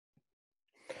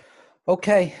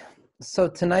Okay, so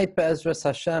tonight, Be'ezras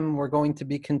Hashem, we're going to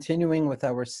be continuing with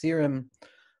our serum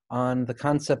on the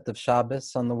concept of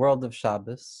Shabbos, on the world of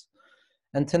Shabbos.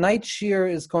 And tonight's shir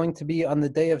is going to be on the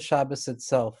day of Shabbos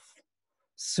itself,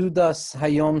 Sudas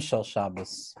Hayom Shel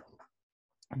Shabbos.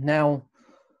 Now,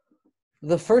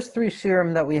 the first three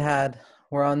shirim that we had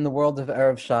were on the world of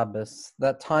Erev Shabbos,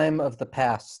 that time of the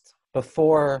past,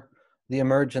 before the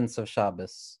emergence of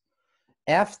Shabbos.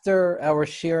 After our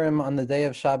shirim on the day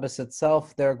of Shabbos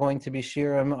itself, there are going to be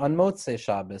shirim on Motzei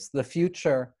Shabbos, the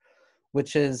future,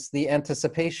 which is the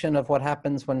anticipation of what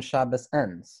happens when Shabbos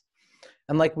ends.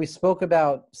 And like we spoke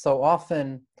about so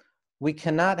often, we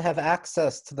cannot have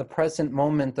access to the present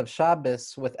moment of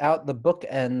Shabbos without the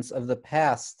bookends of the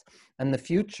past and the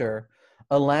future,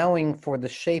 allowing for the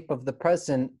shape of the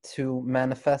present to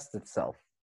manifest itself.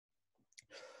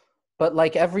 But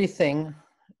like everything,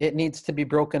 it needs to be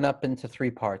broken up into three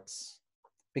parts,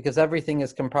 because everything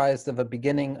is comprised of a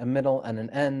beginning, a middle, and an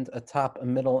end, a top, a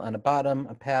middle, and a bottom,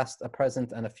 a past, a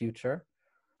present, and a future.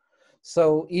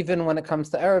 So even when it comes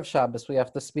to Erev Shabbos, we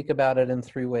have to speak about it in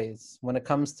three ways. When it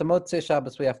comes to Motzei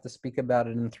Shabbos, we have to speak about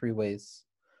it in three ways.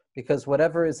 Because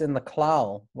whatever is in the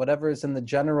klal, whatever is in the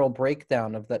general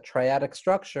breakdown of that triadic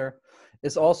structure,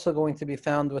 is also going to be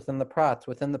found within the prat,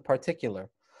 within the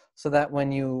particular. So that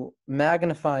when you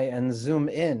magnify and zoom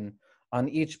in on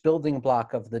each building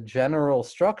block of the general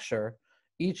structure,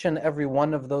 each and every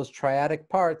one of those triadic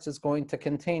parts is going to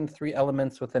contain three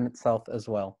elements within itself as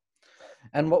well.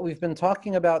 And what we've been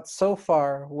talking about so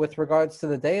far with regards to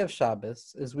the day of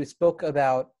Shabbos is we spoke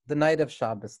about the night of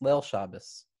Shabbos, Leil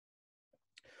Shabbos.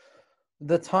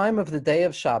 The time of the day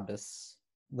of Shabbos,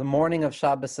 the morning of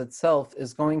Shabbos itself,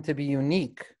 is going to be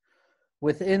unique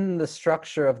within the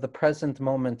structure of the present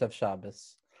moment of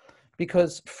Shabbos.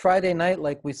 Because Friday night,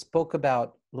 like we spoke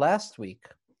about last week,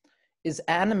 is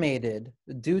animated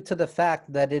due to the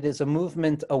fact that it is a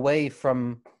movement away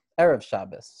from Erev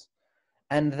Shabbos.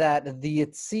 And that the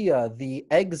Yitzia, the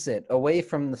exit away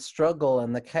from the struggle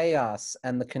and the chaos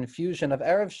and the confusion of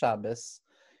Erev Shabbos,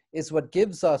 is what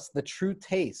gives us the true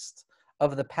taste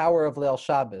of the power of Leil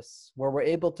Shabbos, where we're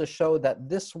able to show that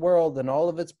this world and all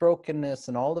of its brokenness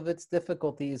and all of its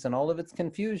difficulties and all of its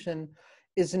confusion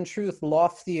is in truth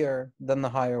loftier than the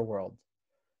higher world,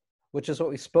 which is what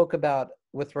we spoke about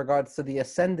with regards to the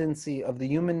ascendancy of the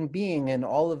human being in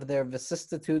all of their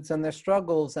vicissitudes and their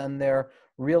struggles and their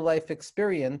real-life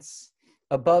experience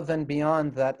above and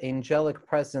beyond that angelic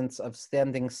presence of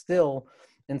standing still,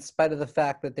 in spite of the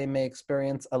fact that they may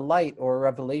experience a light or a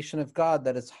revelation of God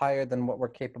that is higher than what we're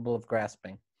capable of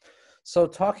grasping. So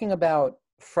talking about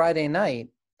Friday night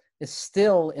is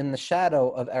still in the shadow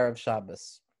of Erev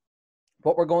Shabbos.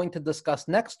 What we're going to discuss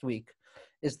next week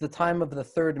is the time of the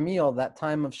third meal, that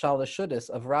time of Shalashudis,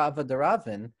 of Rava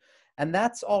Deravin, and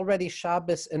that's already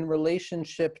Shabbos in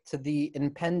relationship to the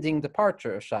impending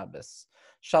departure of Shabbos.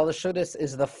 Shalashudis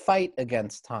is the fight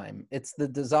against time. It's the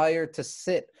desire to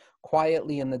sit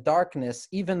quietly in the darkness,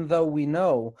 even though we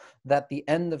know that the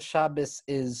end of Shabbos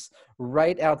is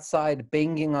right outside,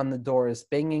 banging on the doors,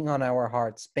 banging on our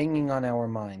hearts, banging on our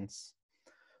minds.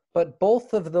 But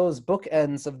both of those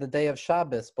bookends of the day of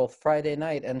Shabbos, both Friday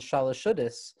night and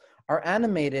Shalashudis, are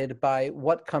animated by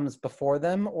what comes before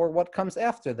them or what comes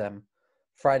after them.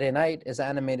 Friday night is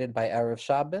animated by Erev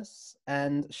Shabbos,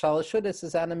 and Shalashudis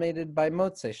is animated by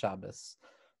Motzei Shabbos.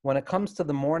 When it comes to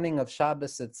the morning of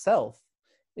Shabbos itself,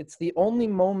 it's the only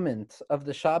moment of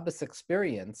the Shabbos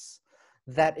experience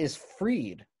that is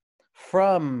freed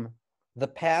from the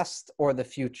past or the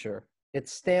future. It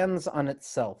stands on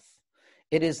itself.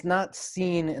 It is not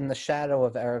seen in the shadow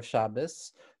of Erev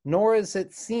Shabbos, nor is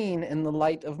it seen in the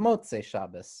light of Motzei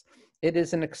Shabbos. It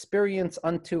is an experience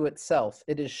unto itself.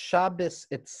 It is Shabbos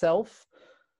itself,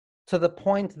 to the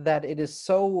point that it is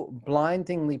so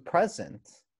blindingly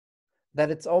present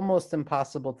that it's almost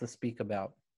impossible to speak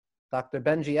about. Dr.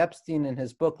 Benji Epstein, in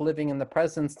his book Living in the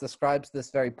Presence, describes this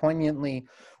very poignantly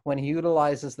when he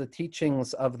utilizes the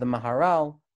teachings of the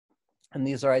Maharal. And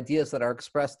these are ideas that are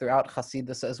expressed throughout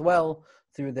Hasidus as well,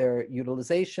 through their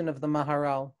utilization of the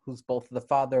Maharal, who's both the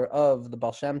father of the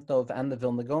Baal Shem Tov and the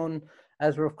Vilna Gaon,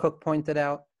 as Rav Kook pointed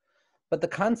out. But the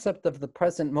concept of the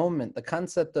present moment, the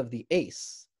concept of the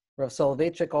ace, Rav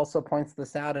Soloveitchik also points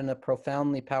this out in a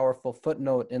profoundly powerful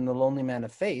footnote in The Lonely Man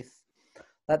of Faith,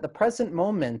 that the present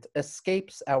moment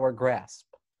escapes our grasp.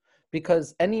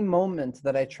 Because any moment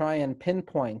that I try and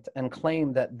pinpoint and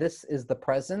claim that this is the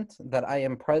present, that I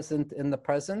am present in the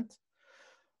present,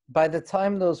 by the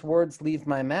time those words leave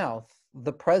my mouth,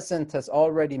 the present has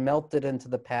already melted into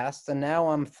the past, and now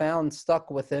I'm found stuck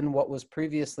within what was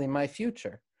previously my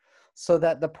future. so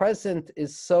that the present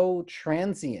is so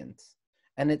transient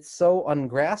and it's so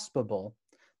ungraspable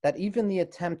that even the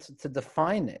attempt to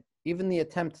define it, even the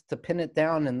attempt to pin it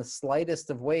down in the slightest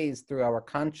of ways through our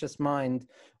conscious mind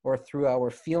or through our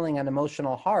feeling and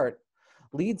emotional heart,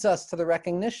 leads us to the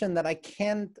recognition that I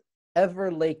can't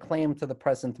ever lay claim to the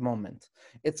present moment.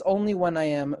 It's only when I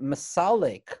am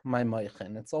masalek my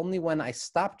moichin, it's only when I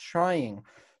stop trying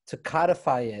to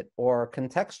codify it or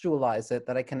contextualize it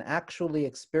that I can actually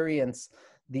experience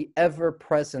the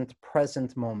ever-present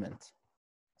present moment.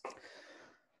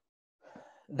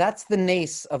 That's the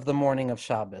nace of the morning of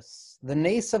Shabbos. The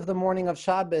nace of the morning of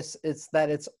Shabbos is that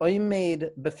it's oimed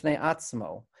b'fnei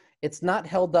atzmo. It's not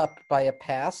held up by a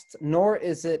past, nor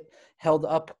is it held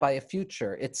up by a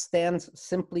future. It stands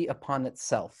simply upon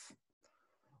itself,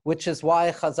 which is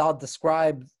why Chazal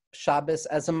described Shabbos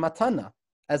as a matana,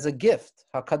 as a gift.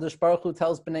 HaKadosh Baruch Hu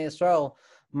tells Bnei Yisrael,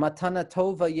 matana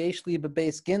tova yeshli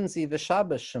bebeis ginzi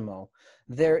v'Shabbos shemo.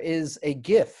 There is a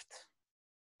gift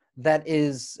that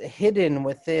is hidden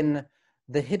within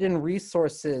the hidden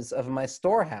resources of my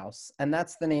storehouse, and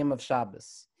that's the name of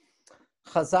Shabbos.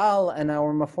 Chazal and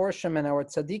our Meforshim and our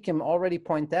Tzaddikim already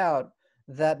point out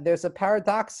that there's a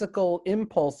paradoxical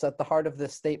impulse at the heart of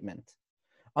this statement.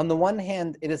 On the one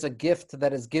hand, it is a gift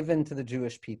that is given to the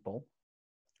Jewish people.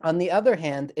 On the other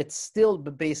hand, it's still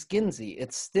bebeis ginzi.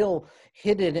 It's still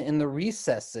hidden in the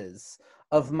recesses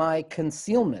of my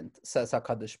concealment, says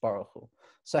HaKadosh Baruch Hu.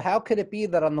 So how could it be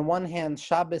that on the one hand,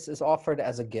 Shabbos is offered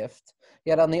as a gift,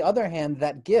 yet on the other hand,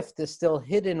 that gift is still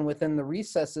hidden within the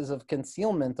recesses of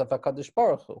concealment of HaKadosh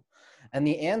Baruch Hu? And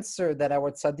the answer that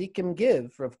our tzaddikim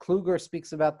give, Rav Kluger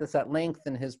speaks about this at length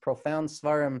in his profound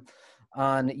svarim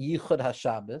on Yichud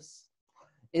HaShabbos,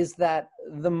 is that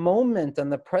the moment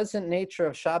and the present nature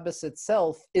of Shabbos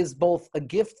itself is both a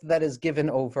gift that is given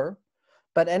over,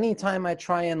 but anytime I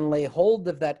try and lay hold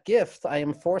of that gift, I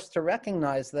am forced to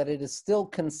recognize that it is still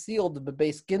concealed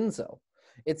bebeis ginzo.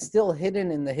 It's still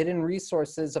hidden in the hidden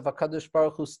resources of HaKadosh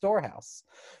Baruch Hu's storehouse,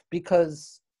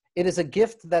 because it is a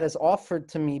gift that is offered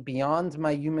to me beyond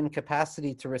my human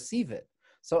capacity to receive it.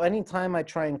 So anytime I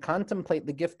try and contemplate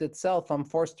the gift itself, I'm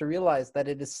forced to realize that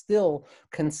it is still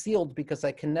concealed because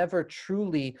I can never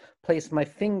truly place my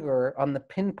finger on the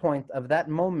pinpoint of that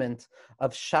moment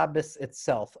of Shabbos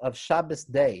itself, of Shabbos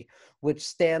day, which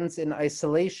stands in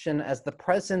isolation as the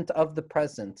present of the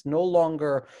present, no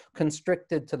longer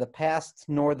constricted to the past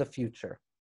nor the future.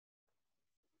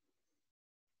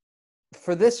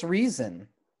 For this reason,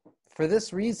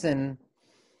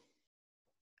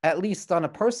 at least on a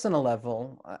personal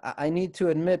level, I need to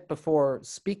admit before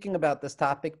speaking about this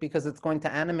topic, because it's going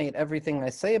to animate everything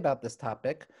I say about this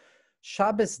topic,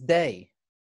 Shabbos day,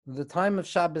 the time of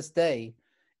Shabbos day,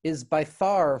 is by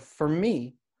far, for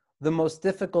me, the most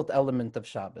difficult element of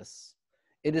Shabbos.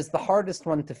 It is the hardest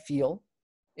one to feel.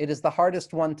 It is the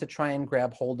hardest one to try and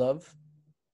grab hold of.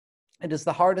 It is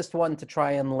the hardest one to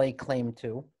try and lay claim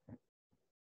to.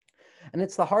 And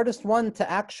it's the hardest one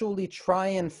to actually try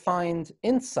and find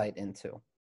insight into.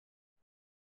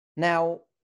 Now,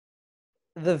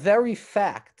 the very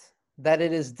fact that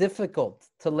it is difficult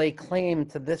to lay claim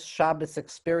to this Shabbos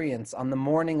experience on the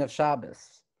morning of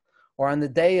Shabbos, or on the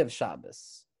day of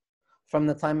Shabbos, from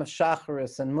the time of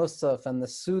Shacharis and Musaf and the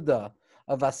Suda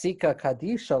of Asika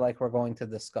Kadisha, like we're going to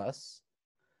discuss,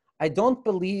 I don't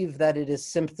believe that it is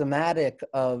symptomatic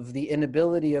of the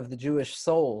inability of the Jewish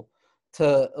soul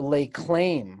to lay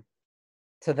claim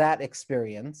to that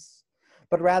experience,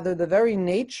 but rather the very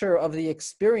nature of the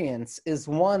experience is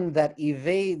one that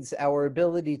evades our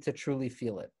ability to truly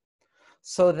feel it.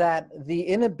 So that the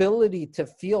inability to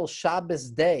feel Shabbos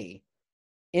day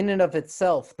in and of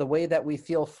itself, the way that we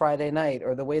feel Friday night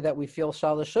or the way that we feel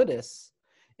Shalosh Shudis,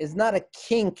 is not a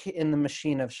kink in the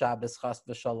machine of Shabbos, chas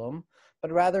v'shalom,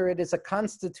 but rather it is a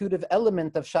constitutive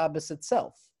element of Shabbos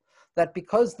itself. That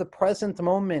because the present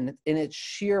moment in its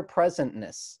sheer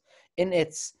presentness, in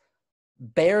its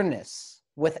bareness,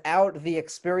 without the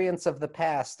experience of the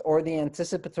past or the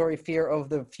anticipatory fear of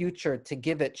the future to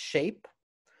give it shape,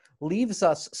 leaves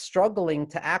us struggling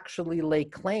to actually lay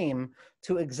claim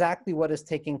to exactly what is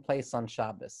taking place on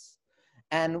Shabbos.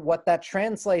 And what that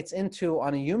translates into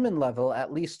on a human level,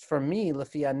 at least for me,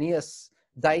 Lefi Anias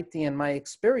Daiti in my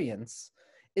experience,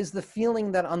 is the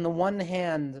feeling that on the one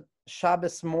hand,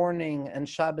 Shabbos morning and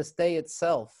Shabbos day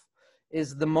itself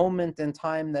is the moment in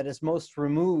time that is most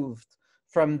removed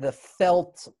from the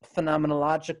felt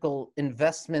phenomenological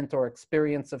investment or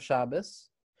experience of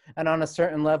Shabbos. And on a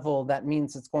certain level, that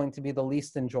means it's going to be the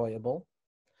least enjoyable.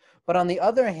 But on the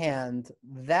other hand,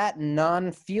 that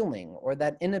non-feeling or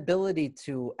that inability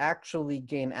to actually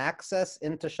gain access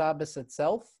into Shabbos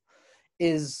itself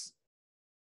is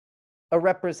a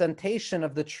representation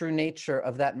of the true nature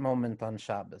of that moment on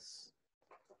Shabbos.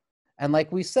 And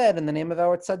like we said, in the name of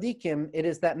our tzaddikim, it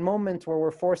is that moment where we're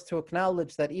forced to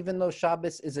acknowledge that even though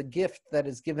Shabbos is a gift that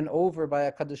is given over by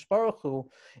HaKadosh Baruch Hu,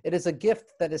 it is a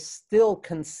gift that is still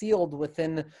concealed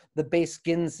within the base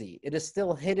ginzi. It is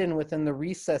still hidden within the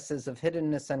recesses of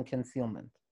hiddenness and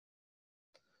concealment.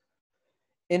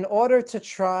 In order to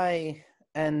try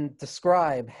and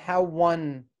describe how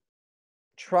one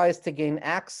tries to gain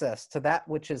access to that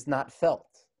which is not felt,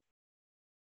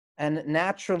 and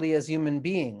naturally, as human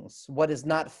beings, what is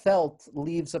not felt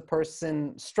leaves a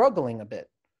person struggling a bit.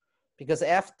 Because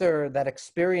after that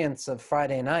experience of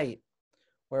Friday night,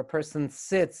 where a person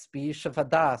sits, b'yishav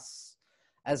hadas,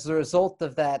 as a result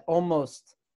of that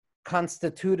almost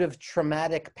constitutive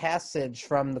traumatic passage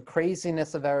from the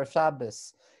craziness of Erev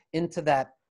Shabbos into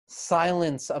that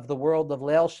silence of the world of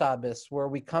Leil Shabbos, where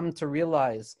we come to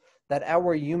realize that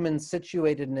our human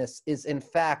situatedness is in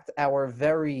fact our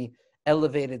very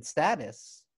elevated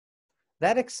status,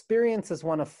 that experience is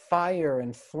one of fire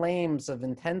and flames of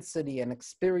intensity and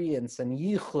experience and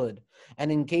yichud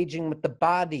and engaging with the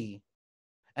body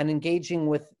and engaging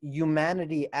with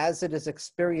humanity as it is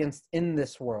experienced in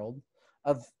this world,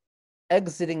 of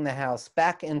exiting the house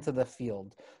back into the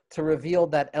field to reveal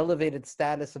that elevated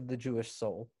status of the Jewish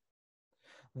soul.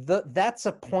 That's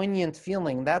a poignant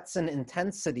feeling. That's an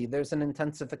intensity. There's an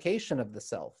intensification of the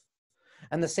self.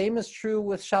 And the same is true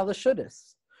with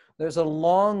Shalashudis. There's a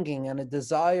longing and a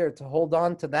desire to hold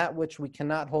on to that which we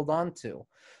cannot hold on to.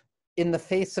 In the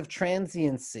face of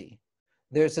transiency,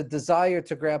 there's a desire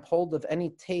to grab hold of any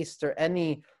taste or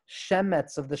any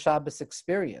shemetz of the Shabbos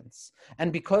experience.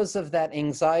 And because of that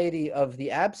anxiety of the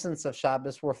absence of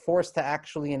Shabbos, we're forced to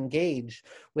actually engage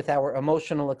with our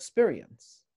emotional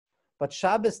experience. But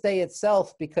Shabbos day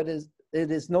itself, because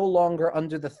it is no longer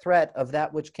under the threat of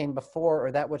that which came before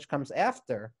or that which comes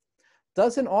after,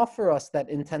 doesn't offer us that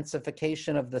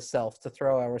intensification of the self to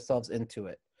throw ourselves into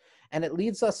it. And it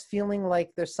leaves us feeling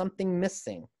like there's something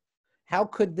missing. How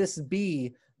could this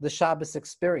be the Shabbos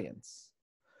experience?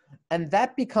 And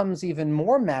that becomes even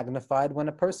more magnified when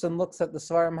a person looks at the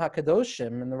Svarim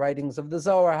HaKadoshim and the writings of the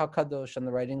Zohar HaKadosh and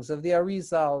the writings of the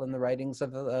Arizal and the writings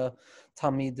of the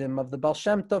Talmidim of the Baal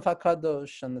Shem Tov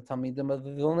HaKadosh and the Talmidim of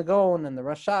the Vilna Gaon and the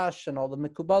Rashash and all the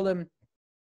Mikubalim.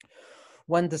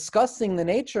 When discussing the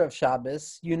nature of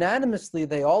Shabbos, unanimously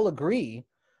they all agree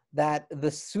that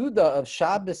the Suda of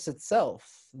Shabbos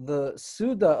itself, the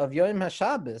Suda of Yom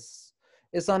HaShabbos,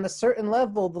 is on a certain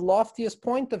level the loftiest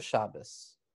point of Shabbos.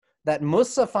 That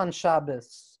Musaf on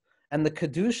Shabbos and the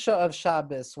Kedusha of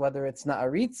Shabbos, whether it's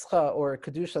Na'aritzcha or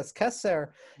Kedushas Keser,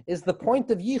 is the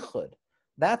point of Yichud.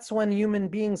 That's when human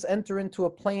beings enter into a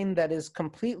plane that is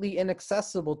completely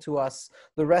inaccessible to us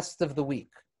the rest of the week.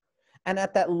 And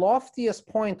at that loftiest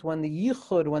point, when the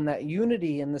Yichud, when that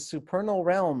unity in the supernal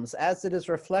realms, as it is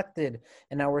reflected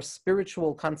in our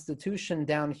spiritual constitution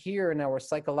down here in our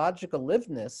psychological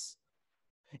liveness,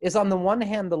 is on the one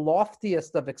hand the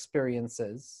loftiest of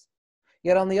experiences,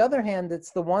 yet on the other hand,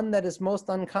 it's the one that is most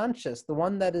unconscious, the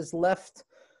one that is left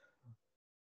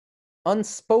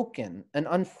unspoken and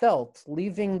unfelt,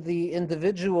 leaving the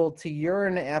individual to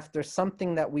yearn after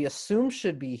something that we assume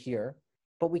should be here,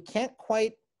 but we can't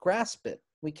quite grasp it.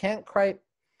 We can't quite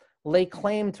lay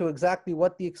claim to exactly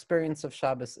what the experience of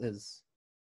Shabbos is.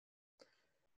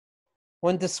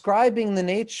 When describing the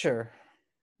nature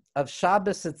of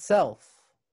Shabbos itself,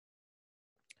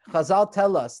 Chazal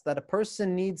tell us that a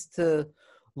person needs to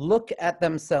look at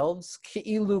themselves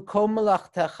ki'ilu kol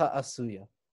melachtecha asuya,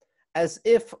 as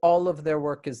if all of their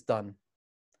work is done.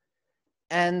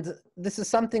 And this is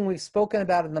something we've spoken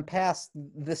about in the past,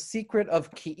 the secret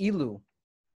of ki'ilu,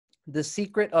 the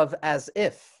secret of as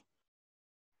if,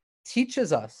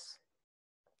 teaches us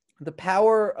the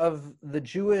power of the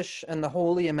Jewish and the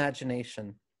holy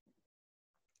imagination,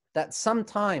 that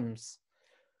sometimes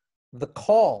the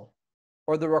call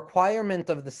or the requirement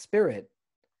of the Spirit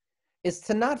is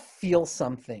to not feel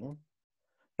something,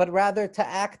 but rather to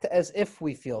act as if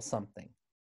we feel something.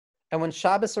 And when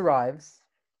Shabbos arrives,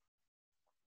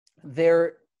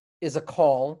 there is a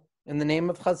call in the name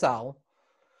of Chazal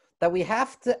that we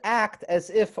have to act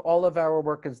as if all of our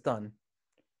work is done.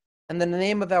 And in the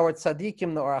name of our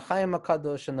tzaddikim, the Orach Chaim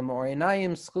HaKadosh and the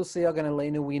Morinayim, Schus Yagan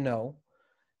Aleinu, we know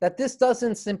that this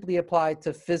doesn't simply apply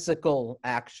to physical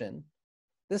action.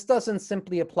 This doesn't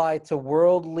simply apply to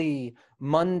worldly,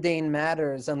 mundane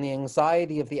matters and the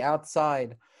anxiety of the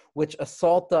outside, which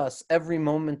assault us every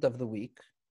moment of the week.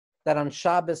 That on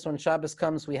Shabbos, when Shabbos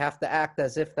comes, we have to act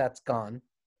as if that's gone.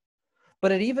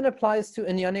 But it even applies to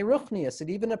Inyane Ruchnius. It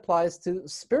even applies to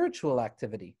spiritual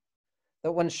activity.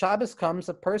 that when Shabbos comes,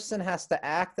 a person has to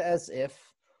act as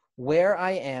if where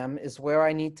I am is where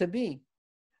I need to be.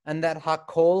 And that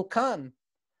hakol kan,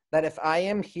 that if I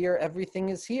am here, everything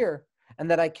is here, and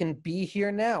that I can be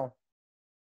here now.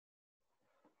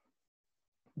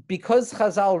 Because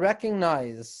Chazal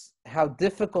recognize how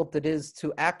difficult it is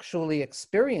to actually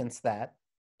experience that,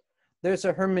 there's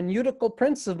a hermeneutical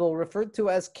principle referred to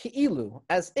as ki'ilu,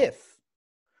 as if,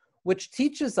 which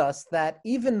teaches us that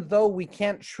even though we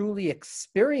can't truly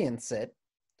experience it,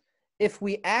 if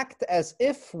we act as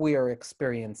if we're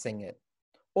experiencing it,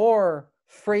 or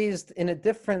phrased in a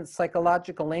different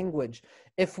psychological language,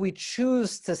 if we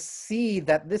choose to see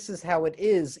that this is how it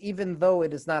is, even though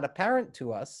it is not apparent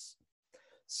to us,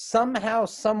 somehow,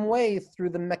 some way, through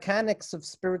the mechanics of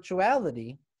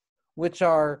spirituality, which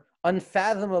are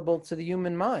unfathomable to the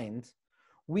human mind,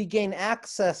 we gain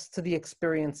access to the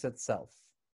experience itself.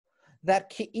 That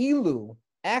ki'ilu,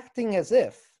 acting as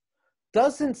if,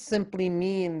 doesn't simply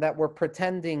mean that we're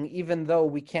pretending even though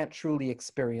we can't truly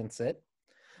experience it,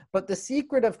 but the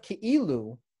secret of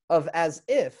ki'ilu, of as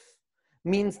if,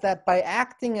 means that by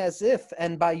acting as if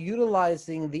and by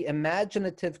utilizing the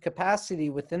imaginative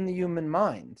capacity within the human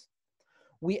mind,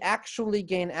 we actually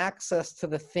gain access to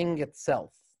the thing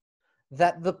itself.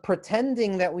 That the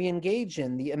pretending that we engage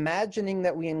in, the imagining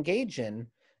that we engage in,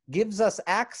 gives us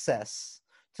access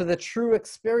to the true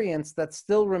experience that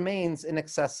still remains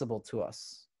inaccessible to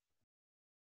us.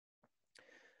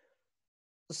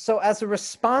 So as a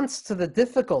response to the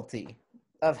difficulty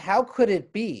of how could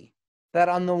it be that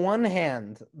on the one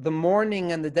hand, the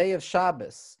morning and the day of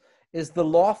Shabbos is the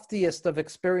loftiest of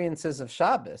experiences of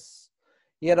Shabbos,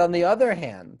 yet on the other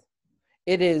hand,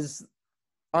 it is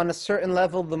on a certain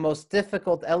level the most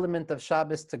difficult element of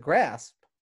Shabbos to grasp,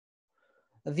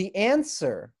 the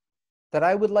answer that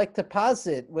I would like to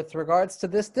posit with regards to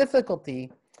this difficulty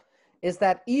is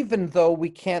that even though we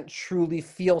can't truly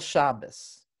feel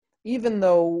Shabbos, even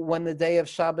though when the day of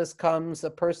Shabbos comes, a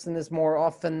person is more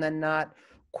often than not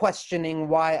questioning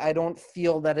why I don't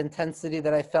feel that intensity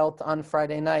that I felt on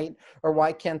Friday night, or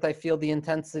why can't I feel the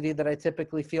intensity that I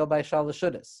typically feel by Shalosh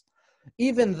Shudas,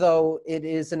 even though it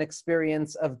is an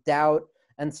experience of doubt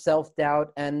and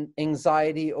self-doubt and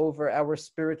anxiety over our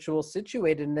spiritual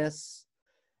situatedness,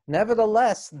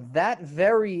 nevertheless, that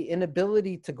very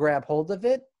inability to grab hold of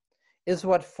it is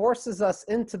what forces us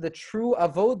into the true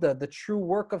avoda, the true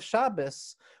work of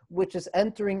Shabbos, which is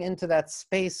entering into that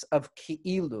space of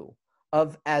ki'ilu,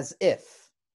 of as if.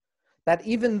 That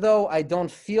even though I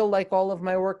don't feel like all of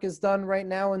my work is done right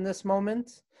now in this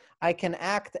moment, I can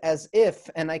act as if,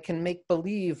 and I can make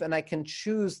believe, and I can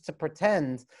choose to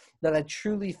pretend that I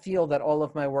truly feel that all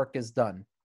of my work is done.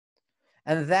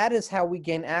 And that is how we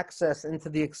gain access into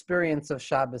the experience of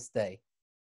Shabbos day.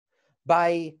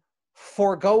 By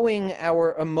foregoing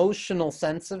our emotional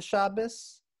sense of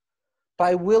Shabbos,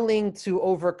 by willing to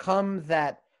overcome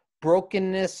that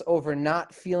brokenness over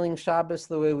not feeling Shabbos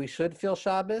the way we should feel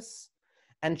Shabbos,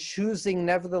 and choosing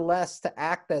nevertheless to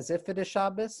act as if it is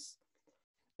Shabbos.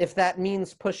 If that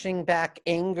means pushing back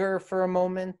anger for a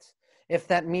moment, if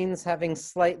that means having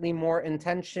slightly more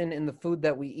intention in the food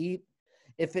that we eat,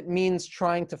 if it means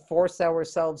trying to force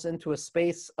ourselves into a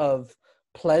space of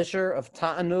pleasure, of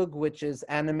ta'anug, which is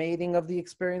animating of the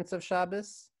experience of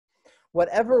Shabbos,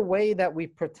 whatever way that we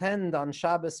pretend on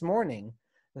Shabbos morning,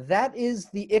 that is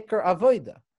the Iker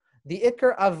Avoida. The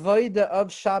Iker Avoida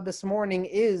of Shabbos morning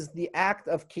is the act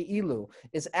of Ki'ilu,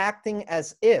 is acting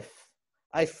as if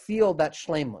I feel that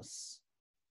shleimus.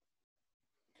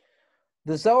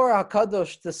 The Zohar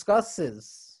HaKadosh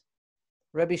discusses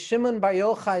Rabbi Shimon Bar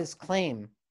Yochai's claim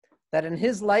that in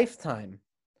his lifetime,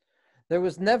 there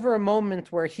was never a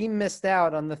moment where he missed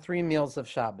out on the 3 meals of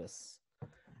Shabbos.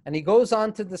 And he goes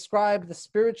on to describe the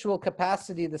spiritual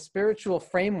capacity, the spiritual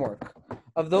framework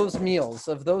of those meals,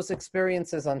 of those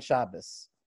experiences on Shabbos.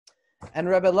 And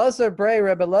Rebbe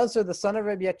Elazar, the son of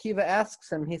Rabbi Akiva,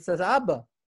 asks him, he says, Abba,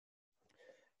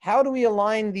 how do we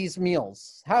align these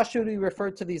meals? How should we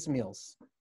refer to these meals?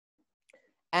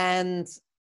 And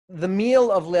the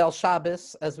meal of Leil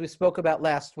Shabbos, as we spoke about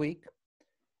last week,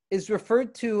 is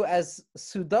referred to as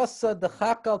Sudasa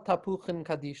Dechakal Tapuchin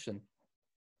Kadishin,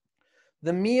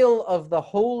 the meal of the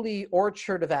holy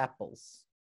orchard of apples,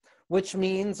 which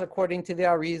means, according to the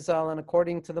Arizal and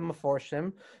according to the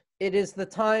Meforshim, it is the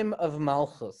time of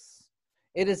Malchus.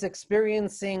 It is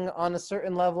experiencing on a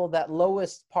certain level that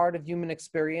lowest part of human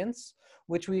experience,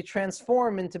 which we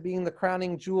transform into being the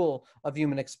crowning jewel of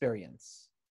human experience.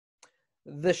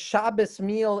 The Shabbos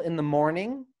meal in the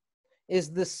morning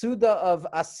is the Suda of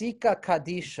Asika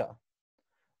Kadisha,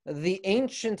 the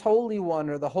ancient holy one,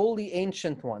 or the holy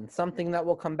ancient one, something that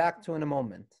we'll come back to in a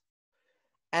moment.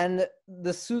 And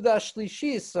the Suda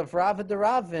Shlishis of Rav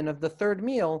Deravin, of the third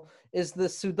meal, is the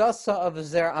Sudasa of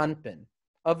Zer Anpin,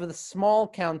 of the small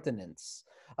countenance,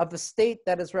 of the state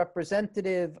that is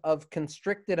representative of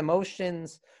constricted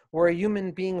emotions, where a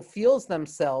human being feels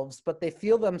themselves, but they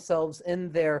feel themselves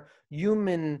in their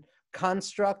human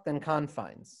construct and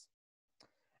confines.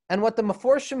 And what the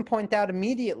Meforshim point out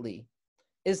immediately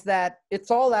is that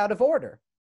it's all out of order,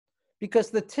 because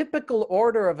the typical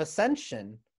order of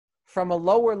ascension from a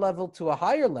lower level to a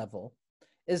higher level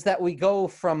is that we go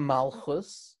from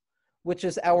Malchus, which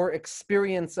is our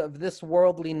experience of this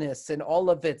worldliness in all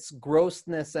of its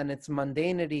grossness and its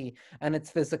mundanity and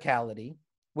its physicality,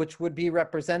 which would be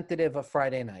representative of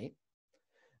Friday night.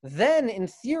 Then, in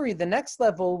theory, the next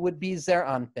level would be Zer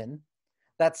Anpin,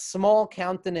 that small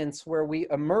countenance where we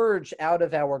emerge out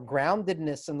of our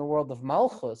groundedness in the world of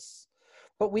Malchus,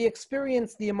 but we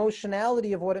experience the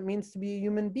emotionality of what it means to be a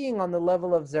human being on the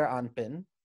level of Zer Anpin.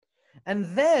 And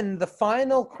then the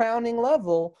final crowning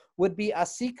level would be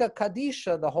Asika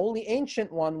Kadisha, the holy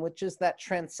ancient one, which is that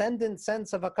transcendent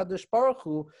sense of HaKadosh Baruch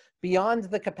Hu beyond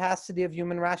the capacity of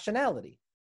human rationality.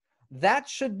 That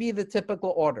should be the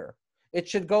typical order. It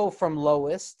should go from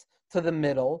lowest to the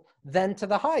middle, then to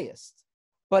the highest.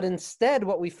 But instead,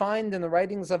 what we find in the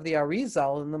writings of the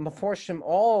Arizal, and the Meforshim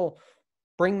all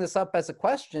bring this up as a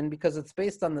question because it's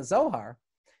based on the Zohar,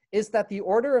 is that the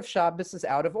order of Shabbos is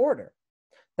out of order.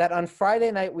 That on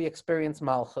Friday night we experience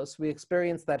Malchus, we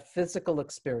experience that physical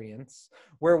experience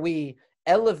where we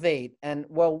elevate and,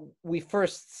 well, we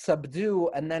first subdue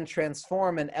and then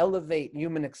transform and elevate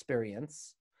human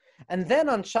experience. And then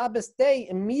on Shabbos day,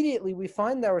 immediately we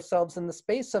find ourselves in the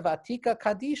space of Atika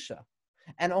Kadisha.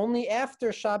 And only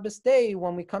after Shabbos day,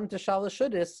 when we come to Shalosh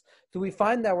Shuddis, do we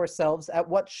find ourselves at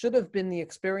what should have been the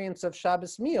experience of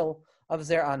Shabbos meal of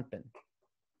Zer Anpin.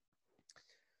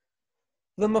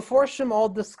 The Meforshim all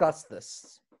discuss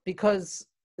this because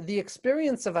the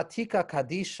experience of Atika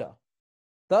Kadisha,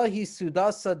 Dahi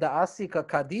Sudasa da Asika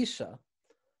Kadisha,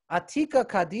 Atika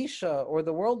Kadisha, or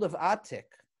the world of Atik,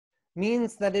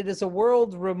 means that it is a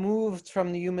world removed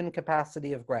from the human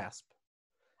capacity of grasp.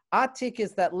 Atik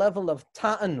is that level of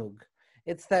ta'anug.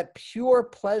 It's that pure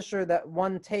pleasure that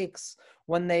one takes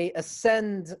when they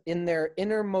ascend in their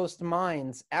innermost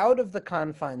minds out of the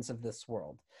confines of this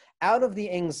world, out of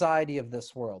the anxiety of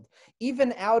this world,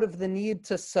 even out of the need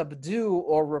to subdue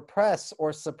or repress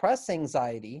or suppress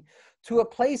anxiety to a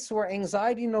place where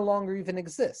anxiety no longer even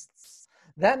exists.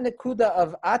 That nekuda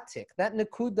of Atik, that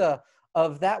nekuda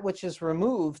of that which is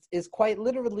removed, is quite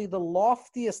literally the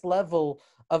loftiest level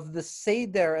of the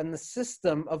Seder and the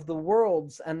system of the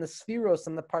worlds and the Spheros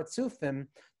and the Partsufim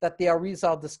that the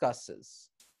Arizal discusses.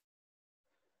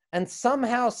 And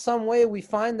somehow, some way, we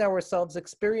find ourselves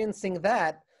experiencing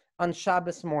that on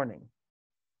Shabbos morning.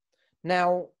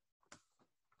 Now,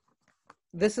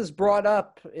 this is brought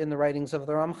up in the writings of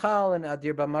the Ramchal and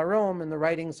Adir Bamarom, in the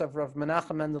writings of Rav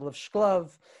Menachem Mendel of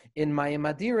Shklov, in Mayim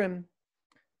Adirim.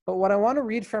 But what I want to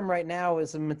read from right now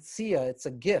is a mitzvah, it's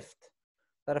a gift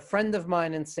that a friend of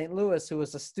mine in St. Louis, who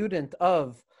was a student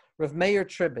of Rav Meir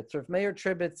Tribitz. Rav Meir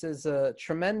Tribitz is a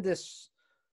tremendous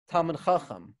Talmud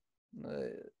Chacham,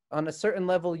 on a certain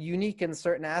level unique in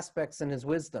certain aspects in his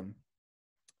wisdom,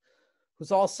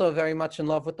 who's also very much in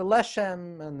love with the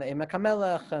Leshem and the Emek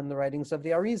HaMelech and the writings of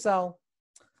the Arizal.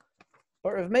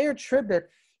 But Rav Meir Tribitz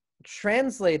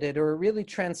translated, or really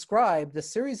transcribed, a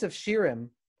series of shirim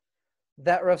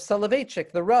that Rav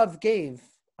Soloveitchik, the Rav, gave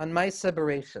on Maaseh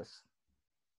Bereishis.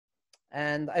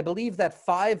 And I believe that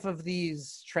 5 of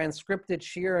these transcripted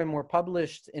shirim were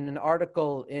published in an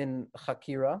article in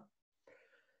Chakira.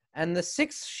 And the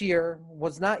 6th shir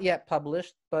was not yet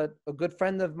published, but a good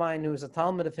friend of mine who is a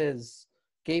Talmud of his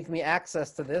gave me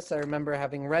access to this. I remember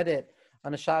having read it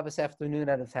on a Shabbos afternoon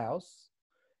at his house.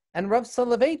 And Rav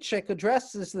Soloveitchik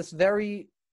addresses this very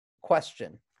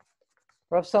question.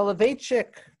 Rav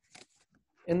Soloveitchik,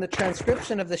 in the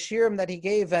transcription of the shirim that he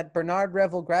gave at Bernard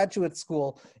Revel Graduate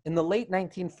School in the late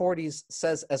 1940s,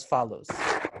 says as follows.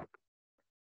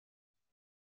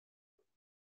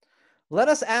 Let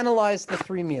us analyze the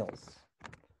 3 meals.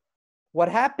 What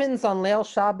happens on Leil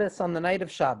Shabbos, on the night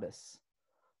of Shabbos?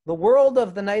 The world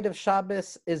of the night of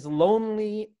Shabbos is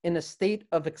lonely in a state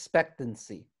of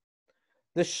expectancy.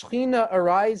 The Shekhinah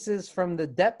arises from the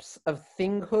depths of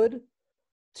thinghood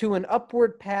to an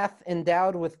upward path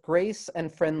endowed with grace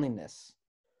and friendliness,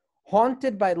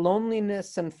 haunted by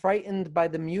loneliness and frightened by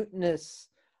the muteness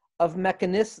of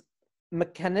mechanistic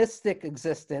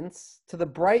existence to the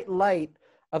bright light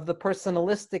of the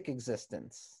personalistic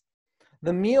existence.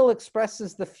 The meal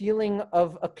expresses the feeling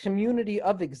of a community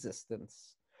of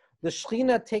existence. The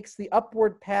Shekhinah takes the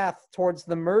upward path towards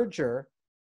the merger,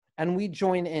 and we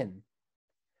join in.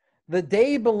 The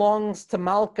day belongs to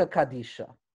Malka Kadisha,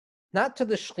 not to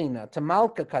the Shekhinah, to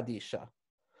Malka Kadisha,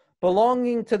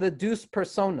 belonging to the Deus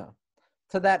persona,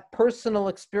 to that personal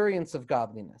experience of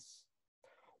godliness.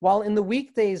 While in the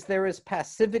weekdays there is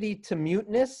passivity to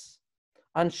muteness,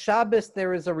 on Shabbos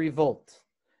there is a revolt.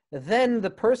 Then the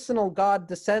personal God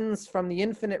descends from the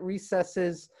infinite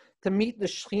recesses to meet the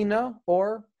Shekhinah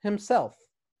or himself.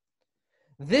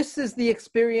 This is the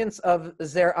experience of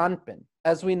Zer Anpin.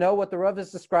 As we know, what the Rav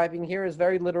is describing here is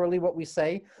very literally what we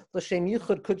say, L'shem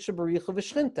yichud kudsha b'richu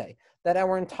v'shchinte, that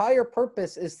our entire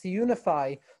purpose is to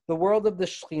unify the world of the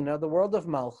Shekhinah, the world of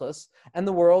Malchus, and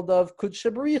the world of kudsha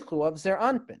b'richu, of Zer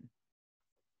Anpin.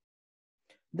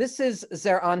 This is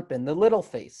Zer Anpin, the little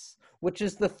face, which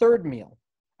is the third meal.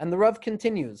 And the Rav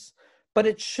continues, but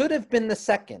it should have been the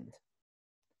second.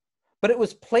 But it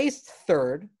was placed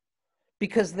third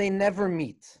because they never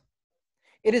meet.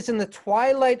 It is in the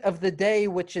twilight of the day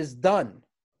which is done.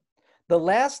 The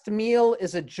last meal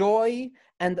is a joy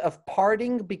and of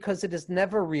parting because it is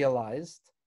never realized,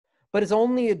 but is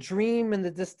only a dream in the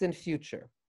distant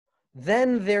future.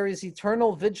 Then there is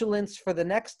eternal vigilance for the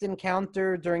next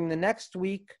encounter during the next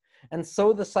week, and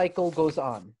so the cycle goes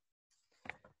on.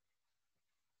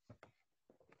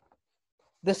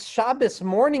 The Shabbos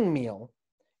morning meal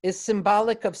is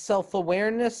symbolic of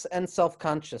self-awareness and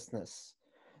self-consciousness.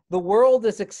 The world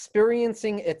is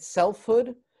experiencing its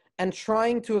selfhood and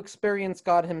trying to experience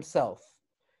God himself.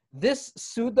 This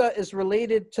Suda is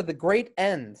related to the great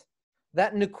end,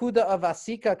 that Nukuda of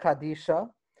Asika Kadisha,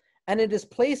 and it is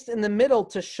placed in the middle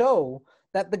to show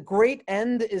that the great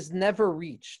end is never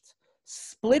reached,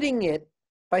 splitting it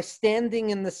by standing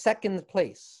in the second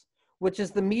place, which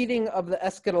is the meeting of the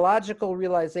eschatological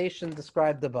realization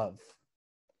described above.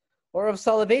 What Rav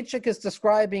Soloveitchik is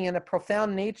describing in a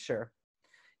profound nature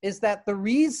is that the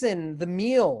reason the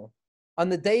meal on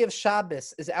the day of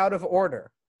Shabbos is out of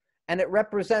order, and it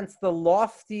represents the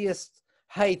loftiest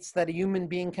heights that a human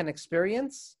being can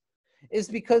experience, is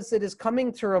because it is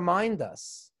coming to remind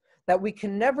us that we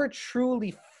can never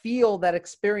truly feel that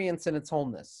experience in its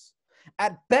wholeness.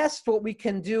 At best, what we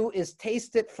can do is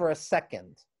taste it for a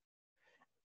second.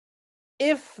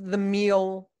 If the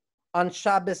meal on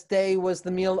Shabbos day was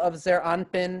the meal of Zer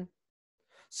Anpin,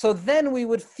 so then we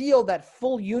would feel that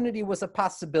full unity was a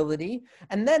possibility,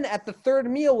 and then at the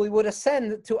third meal we would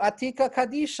ascend to Atika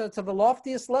Kadisha, to the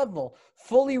loftiest level,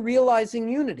 fully realizing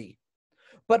unity.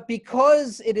 But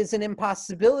because it is an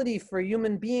impossibility for a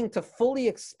human being to fully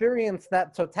experience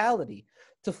that totality,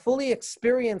 to fully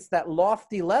experience that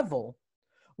lofty level,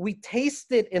 we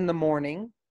taste it in the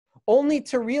morning, only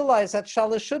to realize at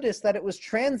Shalashudis that it was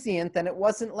transient and it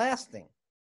wasn't lasting.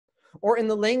 Or in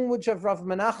the language of Rav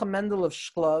Menachem Mendel of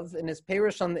Shklov, in his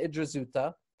Perush on the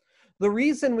Idrazuta, the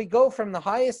reason we go from the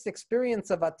highest experience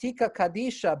of Atika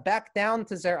Kadisha back down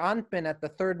to Zer Anpin at the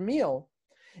third meal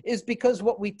is because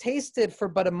what we tasted for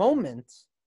but a moment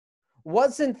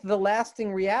wasn't the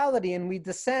lasting reality, and we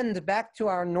descend back to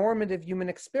our normative human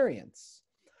experience.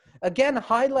 Again,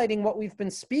 highlighting what we've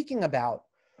been speaking about,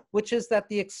 which is that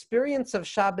the experience of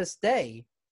Shabbos day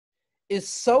is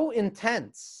so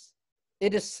intense,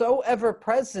 it is so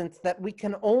ever-present that we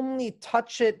can only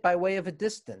touch it by way of a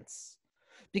distance.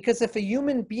 Because if a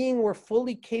human being were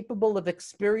fully capable of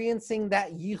experiencing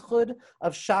that yichud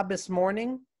of Shabbos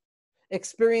morning,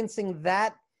 experiencing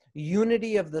that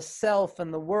unity of the self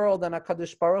and the world and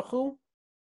HaKadosh Baruch Hu,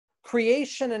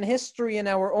 creation and history and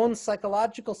our own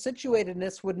psychological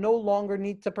situatedness would no longer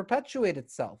need to perpetuate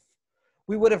itself.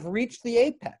 We would have reached the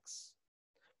apex.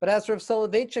 But as Rav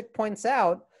Soloveitchik points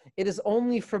out, it is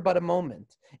only for but a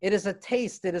moment. It is a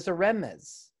taste, it is a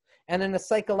remez. And in a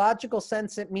psychological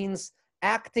sense, it means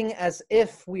acting as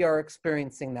if we are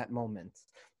experiencing that moment.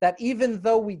 That even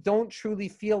though we don't truly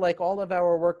feel like all of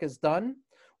our work is done,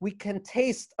 we can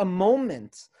taste a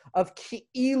moment of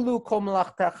ki'ilu kol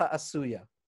melachtecha asuya.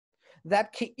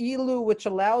 That ki'ilu which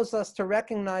allows us to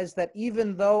recognize that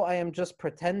even though I am just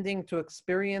pretending to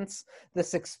experience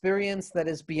this experience that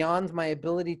is beyond my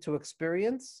ability to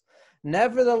experience,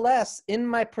 nevertheless, in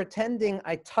my pretending,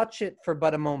 I touch it for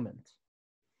but a moment.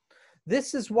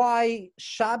 This is why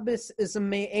Shabbos is a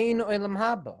me'ein olam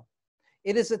haba.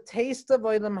 It is a taste of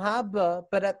olam haba,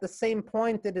 but at the same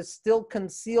point, it is still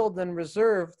concealed and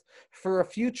reserved for a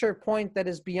future point that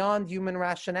is beyond human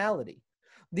rationality.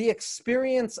 The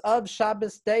experience of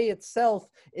Shabbos day itself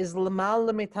is l'mal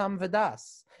l'mitam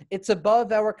v'das. It's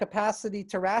above our capacity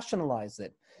to rationalize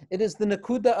it. It is the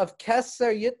nakuda of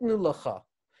keser yitnu l'cha.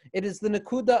 It is the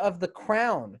nakuda of the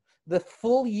crown, the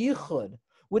full yichud,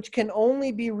 which can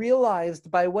only be realized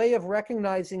by way of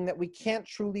recognizing that we can't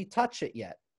truly touch it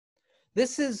yet.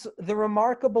 This is the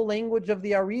remarkable language of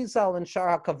the Arizal in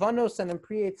Shar HaKavanos and in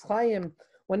Pri Eitz Chaim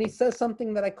when he says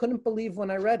something that I couldn't believe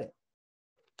when I read it.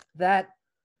 That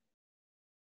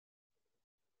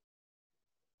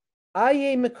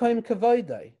Aye Mekoim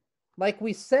Kavoidai, like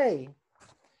we say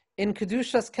in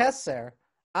Kedushas Keser,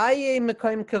 Aye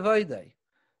Mekoim Kavoidai,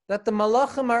 that the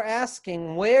Malachim are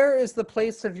asking, where is the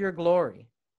place of your glory?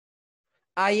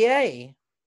 Aye,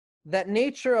 that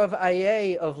nature of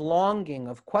aye, of longing,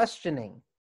 of questioning,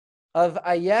 of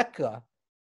ayeka,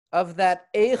 of that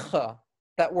eicha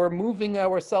that we're moving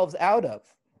ourselves out of,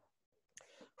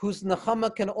 whose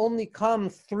nechama can only come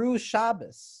through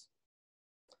Shabbos.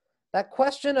 That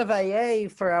question of aye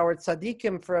for our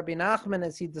tzaddikim, for Rabbi Nachman,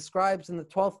 as he describes in the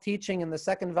 12th teaching in the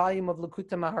second volume of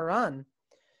Likutei Maharan,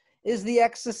 is the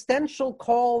existential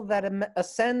call that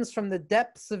ascends from the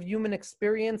depths of human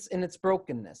experience in its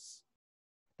brokenness.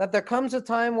 That there comes a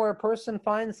time where a person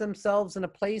finds themselves in a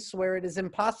place where it is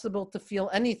impossible to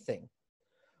feel anything,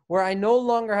 where I no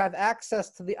longer have access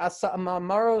to the asa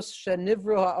amaros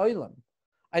shenivru ha'olam.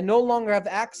 I no longer have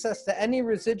access to any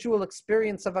residual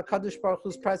experience of HaKadosh Baruch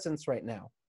Hu's presence right now.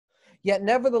 Yet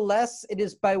nevertheless, it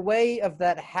is by way of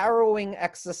that harrowing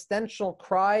existential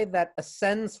cry that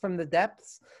ascends from the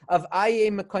depths of Aye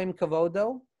Mekoim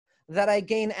Kavodo that I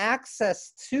gain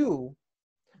access to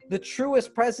the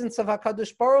truest presence of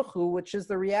HaKadosh Baruch Hu, which is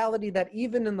the reality that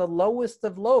even in the lowest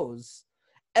of lows,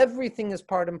 everything is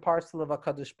part and parcel of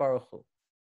HaKadosh Baruch Hu.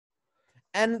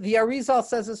 And the Arizal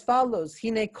says as follows,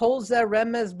 Hine kol zeh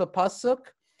remez b'pasuk,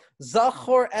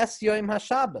 zachor es yoim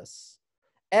haShabbos.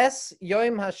 Es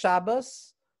yoim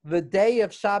haShabbos, the day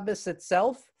of Shabbos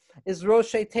itself, is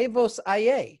Roshei Tevos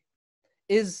Aye,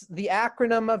 is the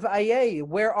acronym of Aye.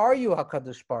 Where are you,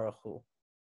 HaKadosh Baruch Hu?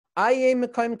 Aye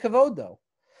Mekoim Kavodo.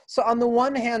 So on the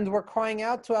one hand, we're crying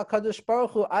out to HaKadosh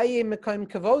Baruch Hu, Aye Mekoim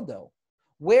Kavodo.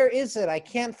 Where is it? I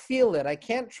can't feel it. I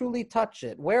can't truly touch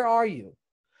it. Where are you?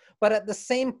 But at the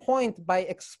same point, by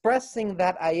expressing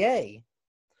that Aye,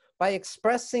 by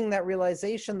expressing that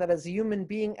realization that as a human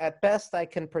being, at best I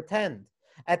can pretend,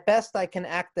 at best I can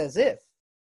act as if,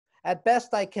 at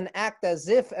best I can act as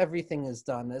if everything is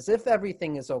done, as if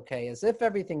everything is okay, as if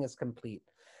everything is complete.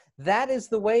 That is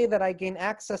the way that I gain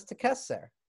access to Keser.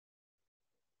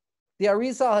 The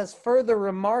Arizal has further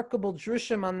remarkable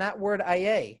drushim on that word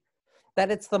Aye, that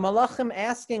it's the Malachim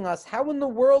asking us, how in the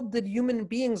world did human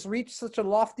beings reach such a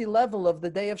lofty level of the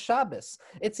day of Shabbos?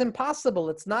 It's impossible.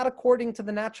 It's not according to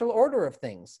the natural order of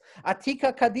things.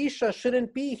 Atika Kadisha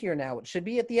shouldn't be here now. It should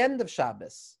be at the end of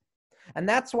Shabbos. And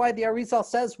that's why the Arizal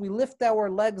says we lift our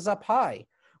legs up high.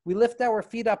 We lift our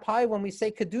feet up high when we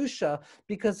say Kedusha,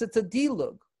 because it's a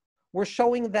dilug. We're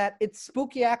showing that it's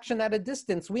spooky action at a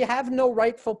distance. We have no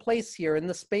rightful place here in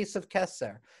the space of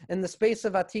Keser, in the space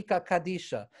of Atika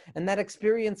Kadisha, and that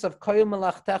experience of Koil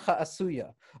Melachtecha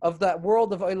Asuya, of that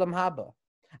world of Olam Haba.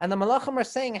 And the Malachim are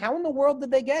saying, how in the world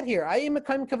did they get here? Aye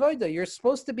Mekoim Kavoda, you're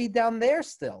supposed to be down there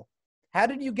still. How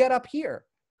did you get up here?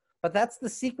 But that's the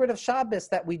secret of Shabbos,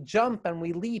 that we jump and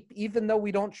we leap even though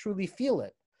we don't truly feel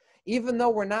it. Even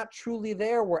though we're not truly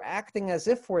there, we're acting as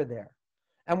if we're there.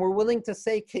 And we're willing to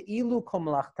say, Ke'ilu kol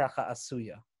melachtecha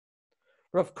asuya.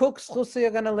 Rav Kook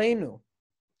Zchusei Yagan Aleinu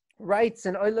writes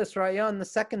in Oiles Raya in the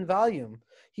second volume,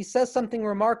 he says something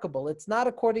remarkable. It's not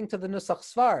according to the Nusach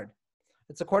Svard.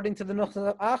 It's according to the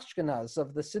Nusach Ashkenaz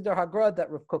of the Siddur Hagra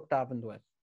that Rav Kook davened with.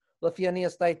 Lefi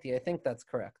Aniyas Daiti, I think that's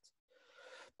correct.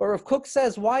 But Rav Kook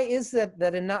says, why is it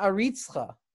that in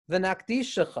Na'aritzcha, the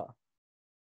Nakdishecha,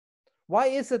 why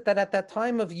is it that at that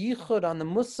time of Yichud on the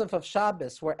Musaf of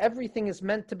Shabbos, where everything is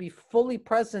meant to be fully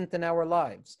present in our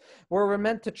lives, where we're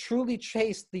meant to truly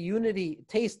taste the unity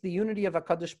of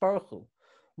HaKadosh Baruch Hu,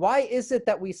 why is it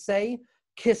that we say,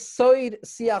 Kisoid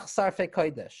Siach Sarfei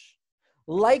Kodesh,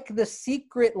 like the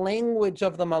secret language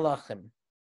of the Malachim?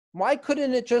 Why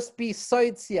couldn't it just be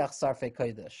Soid Siach Sarfei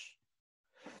Kodesh?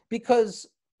 Because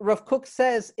Rav Kook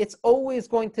says it's always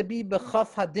going to be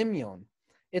B'chaf Hadimyon.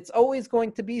 It's always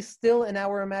going to be still in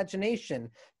our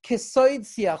imagination. Kisoid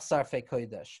siach sarfei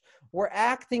kodesh. We're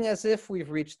acting as if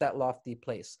we've reached that lofty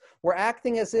place. We're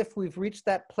acting as if we've reached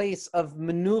that place of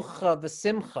menucha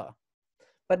v'simcha.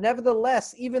 But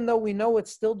nevertheless, even though we know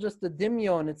it's still just a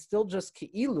dimyon, it's still just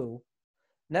ki'ilu,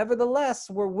 nevertheless,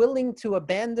 we're willing to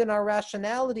abandon our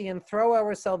rationality and throw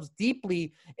ourselves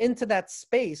deeply into that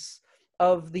space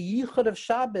of the yichud of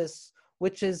Shabbos,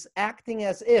 which is acting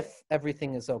as if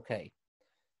everything is okay.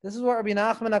 This is what Rabbi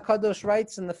Nachman HaKadosh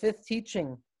writes in the fifth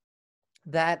teaching,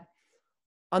 that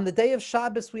on the day of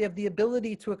Shabbos we have the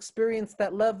ability to experience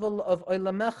that level of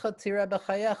Olamecha Tireh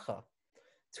B'chayecha,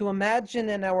 to imagine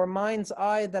in our mind's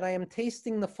eye that I am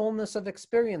tasting the fullness of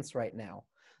experience right now,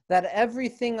 that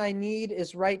everything I need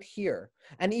is right here.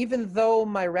 And even though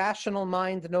my rational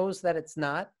mind knows that it's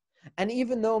not, and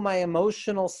even though my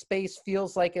emotional space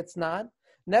feels like it's not,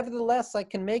 nevertheless, I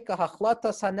can make a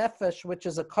hachlatas hanefesh, which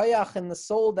is a koyach in the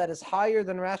soul that is higher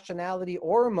than rationality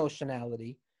or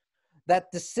emotionality,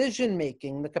 that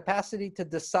decision-making, the capacity to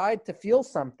decide to feel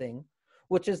something,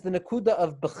 which is the nekuda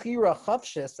of bechira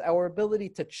chavshis, our ability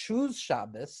to choose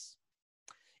Shabbos.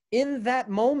 In that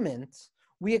moment,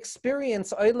 we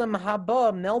experience olam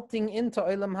haba melting into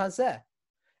olam hazeh,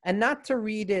 and not to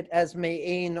read it as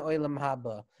me'ein olam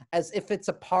haba, as if it's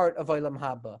a part of olam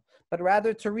haba, but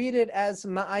rather to read it as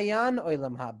ma'ayan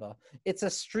olam haba. It's a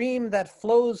stream that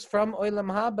flows from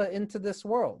olam haba into this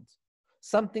world,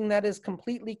 something that is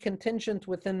completely contingent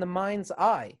within the mind's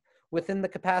eye, within the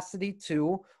capacity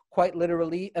to, quite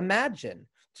literally, imagine,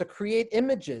 to create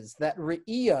images, that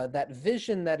re'iyah, that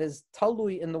vision that is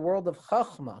talui in the world of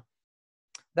chachma,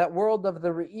 that world of the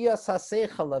re'iyah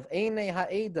sasechel, of einei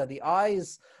ha'eda, the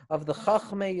eyes of the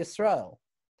chachmei Yisrael,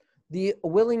 the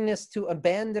willingness to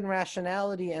abandon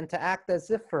rationality and to act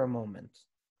as if for a moment.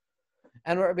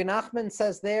 And what Rabbi Nachman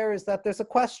says there is that there's a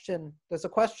question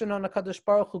on HaKadosh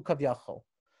Baruch Hu kavyachol,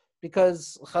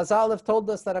 because Chazal have told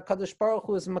us that HaKadosh Baruch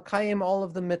Hu is makayim all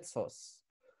of the mitzvos.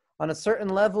 On a certain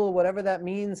level, whatever that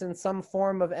means in some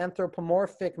form of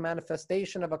anthropomorphic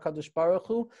manifestation of HaKadosh Baruch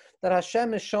Hu, that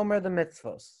Hashem is shomer the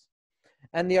mitzvos.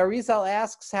 And the Arizal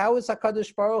asks, how is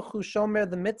HaKadosh Baruch Hu shomer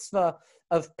the mitzvah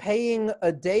of paying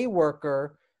a day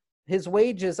worker his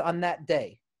wages on that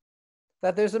day?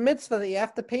 That there's a mitzvah that you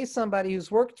have to pay somebody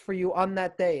who's worked for you on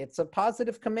that day. It's a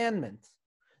positive commandment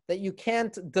that you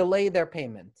can't delay their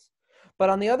payment. But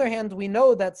on the other hand, we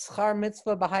know that schar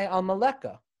mitzvah b'hai al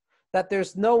maleka, that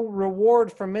there's no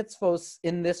reward for mitzvos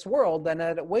in this world and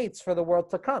that it waits for the world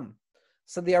to come.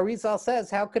 So the Arizal says,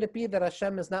 how could it be that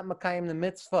Hashem is not makayim the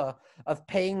mitzvah of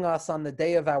paying us on the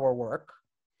day of our work?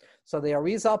 So the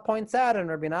Arizal points out, and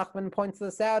Rabbi Nachman points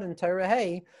this out in Torah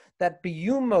Hey, that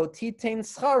biyumo titein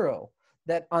scharo,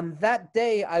 that on that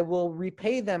day I will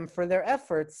repay them for their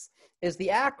efforts, is the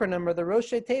acronym or the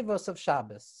Roshei Tevos of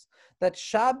Shabbos. That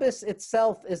Shabbos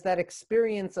itself is that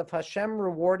experience of Hashem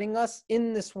rewarding us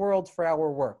in this world for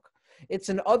our work. It's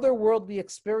an otherworldly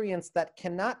experience that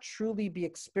cannot truly be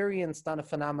experienced on a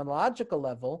phenomenological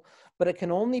level, but it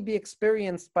can only be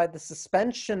experienced by the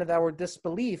suspension of our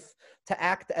disbelief to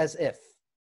act as if.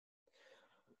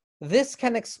 This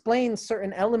can explain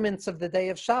certain elements of the day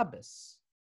of Shabbos.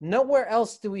 Nowhere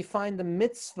else do we find a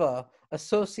mitzvah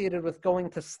associated with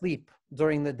going to sleep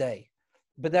during the day,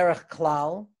 b'derech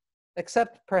klal,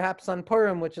 except perhaps on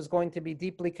Purim, which is going to be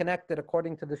deeply connected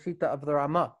according to the Shita of the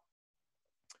Ramah.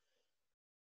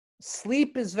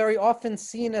 Sleep is very often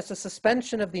seen as a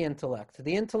suspension of the intellect.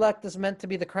 The intellect is meant to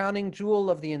be the crowning jewel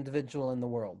of the individual in the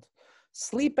world.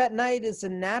 Sleep at night is a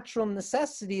natural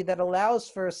necessity that allows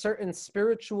for a certain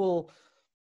spiritual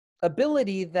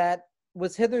ability that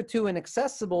was hitherto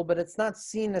inaccessible, but it's not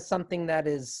seen as something that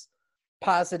is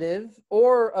positive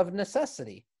or of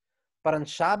necessity. But on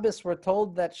Shabbos, we're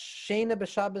told that Sheina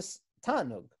b'Shabbos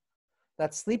tanug,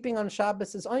 that sleeping on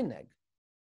Shabbos is oineg.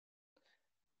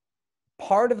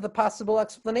 Part of the possible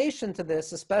explanation to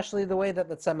this, especially the way that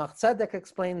the Tzemach Tzedek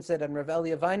explains it, and Rav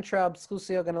Elia Weintraub, Zchus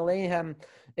Yogan Aleihem,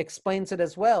 explains it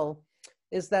as well,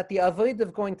 is that the avoid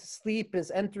of going to sleep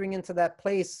is entering into that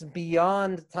place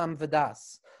beyond Tam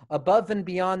V'das, above and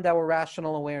beyond our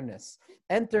rational awareness,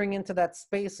 entering into that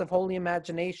space of holy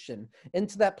imagination,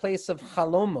 into that place of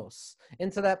chalomos,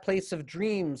 into that place of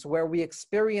dreams where we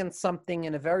experience something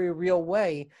in a very real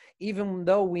way, even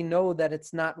though we know that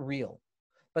it's not real.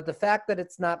 But the fact that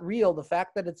it's not real, the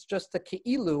fact that it's just a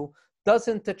ke'ilu,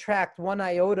 doesn't detract one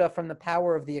iota from the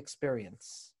power of the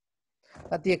experience.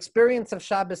 That the experience of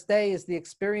Shabbos day is the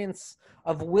experience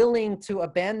of willing to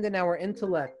abandon our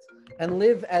intellect and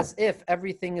live as if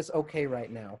everything is okay right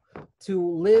now. To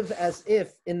live as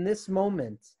if in this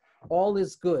moment all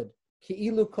is good.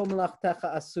 Ki'ilu kol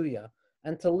melachtecha asuya.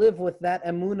 And to live with that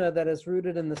emunah that is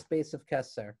rooted in the space of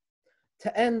Keser.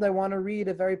 To end, I want to read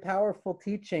a very powerful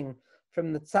teaching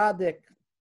from the Tzaddik,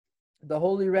 the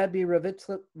Holy Rebbe, Rav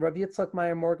Yitzchak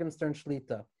Meyer Morgenstern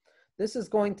Shlita. This is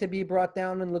going to be brought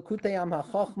down in Likutei Am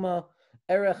HaChochma,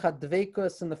 Erech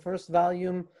HaDveikus, in the first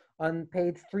volume on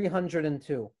page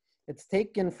 302. It's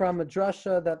taken from a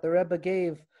drasha that the Rebbe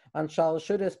gave on Shalosh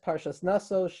Shudas Parshas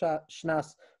Naso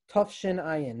Shnas Tovshin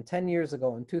Ayin, 10 years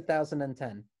ago in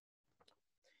 2010.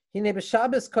 Hine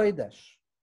b'Shabbos Kodesh,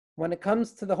 when it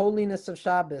comes to the holiness of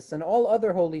Shabbos and all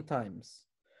other holy times,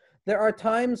 there are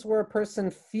times where a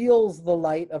person feels the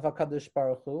light of HaKadosh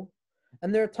Baruch Hu,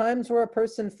 and there are times where a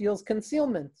person feels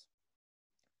concealment.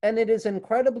 And it is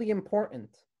incredibly important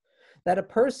that a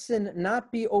person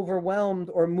not be overwhelmed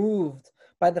or moved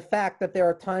by the fact that there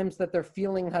are times that they're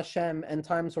feeling Hashem and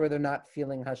times where they're not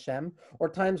feeling Hashem, or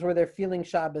times where they're feeling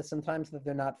Shabbos and times that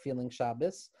they're not feeling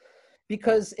Shabbos,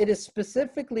 because it is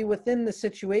specifically within the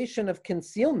situation of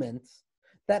concealment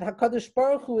that HaKadosh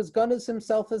Baruch Hu is Ganas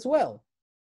himself as well.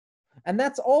 And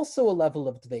that's also a level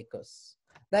of dveikus,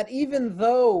 that even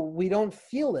though we don't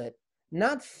feel it,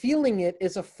 not feeling it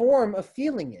is a form of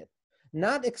feeling it.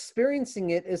 Not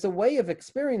experiencing it is a way of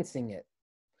experiencing it.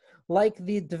 Like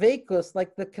the dveikus,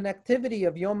 like the connectivity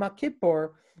of Yom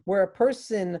Kippur, where a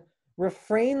person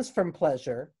refrains from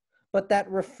pleasure, but that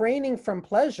refraining from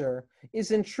pleasure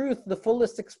is in truth the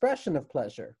fullest expression of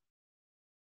pleasure.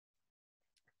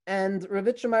 And Rav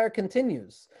Itchemeyer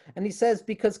continues, and he says,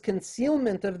 because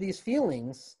concealment of these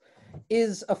feelings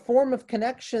is a form of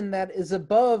connection that is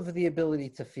above the ability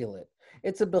to feel it.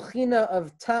 It's a bechina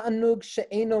of ta'anug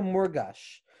she'eno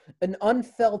murgash, an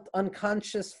unfelt,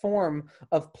 unconscious form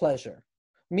of pleasure.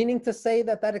 Meaning to say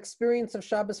that that experience of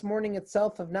Shabbos morning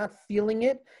itself, of not feeling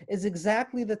it, is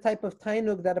exactly the type of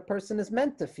ta'anug that a person is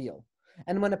meant to feel.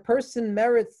 And when a person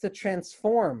merits to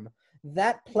transform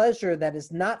that pleasure that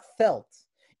is not felt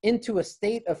into a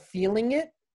state of feeling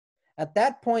it, at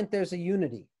that point there's a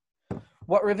unity.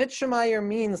 What Rav Itchemeyer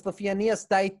means, L'fianias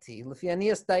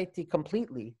daiti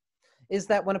completely, is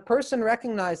that when a person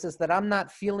recognizes that I'm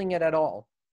not feeling it at all,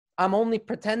 I'm only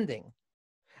pretending,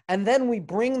 and then we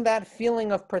bring that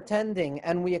feeling of pretending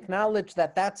and we acknowledge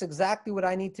that that's exactly what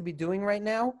I need to be doing right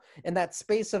now, in that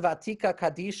space of Atika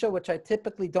Kadisha, which I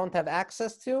typically don't have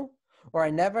access to, or I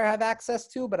never have access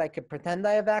to, but I could pretend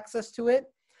I have access to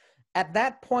it. At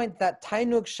that point, that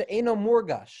tainug she'eno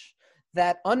murgash,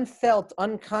 that unfelt,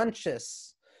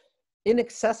 unconscious,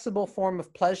 inaccessible form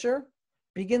of pleasure,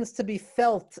 begins to be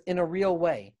felt in a real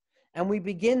way. And we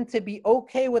begin to be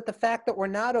okay with the fact that we're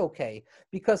not okay,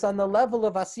 because on the level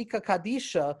of Asika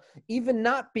Kadisha, even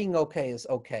not being okay is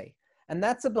okay. And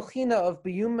that's a bechina of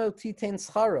biyumo titein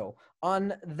scharo.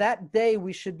 On that day,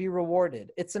 we should be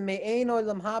rewarded. It's a me'ein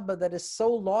olam haba that is so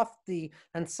lofty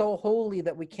and so holy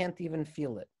that we can't even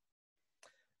feel it.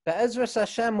 Be'ezras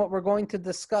Hashem, what we're going to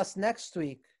discuss next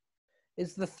week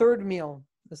is the third meal.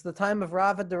 It's the time of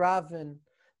Rava Deravin,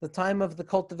 the time of the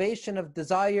cultivation of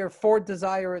desire for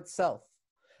desire itself.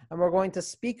 And we're going to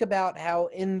speak about how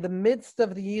in the midst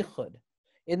of the yichud,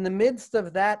 in the midst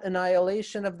of that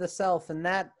annihilation of the self and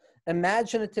that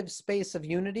imaginative space of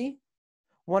unity,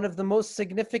 one of the most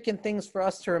significant things for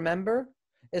us to remember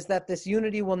is that this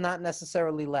unity will not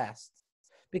necessarily last.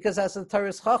 Because as the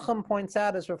Taurus Chacham points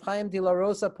out, as Rav Chaim de la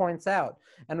Rosa points out,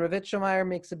 and Rav Itchemeyer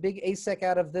makes a big asek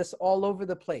out of this all over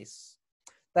the place,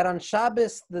 that on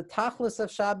Shabbos, the tachlis of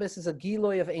Shabbos is a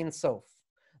giloy of Ein Sof.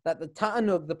 That the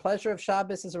ta'anug, the pleasure of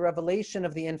Shabbos, is a revelation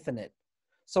of the infinite.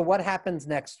 So what happens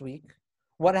next week?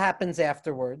 What happens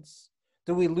afterwards?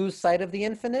 Do we lose sight of the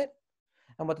infinite?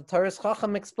 And what the Taurus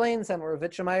Chacham explains, and what Rav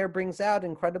Itchemeyer brings out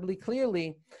incredibly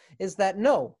clearly, is that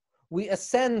no, we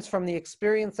ascend from the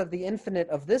experience of the infinite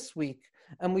of this week,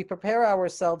 and we prepare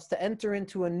ourselves to enter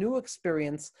into a new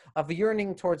experience of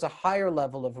yearning towards a higher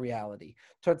level of reality,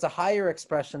 towards a higher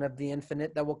expression of the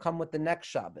infinite that will come with the next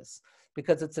Shabbos,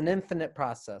 because it's an infinite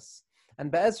process.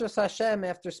 And Be'ezras Hashem,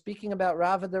 after speaking about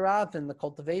Rava Deravin, the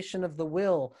cultivation of the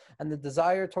will and the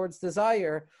desire towards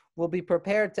desire, will be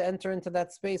prepared to enter into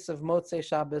that space of Motzei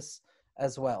Shabbos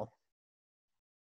as well.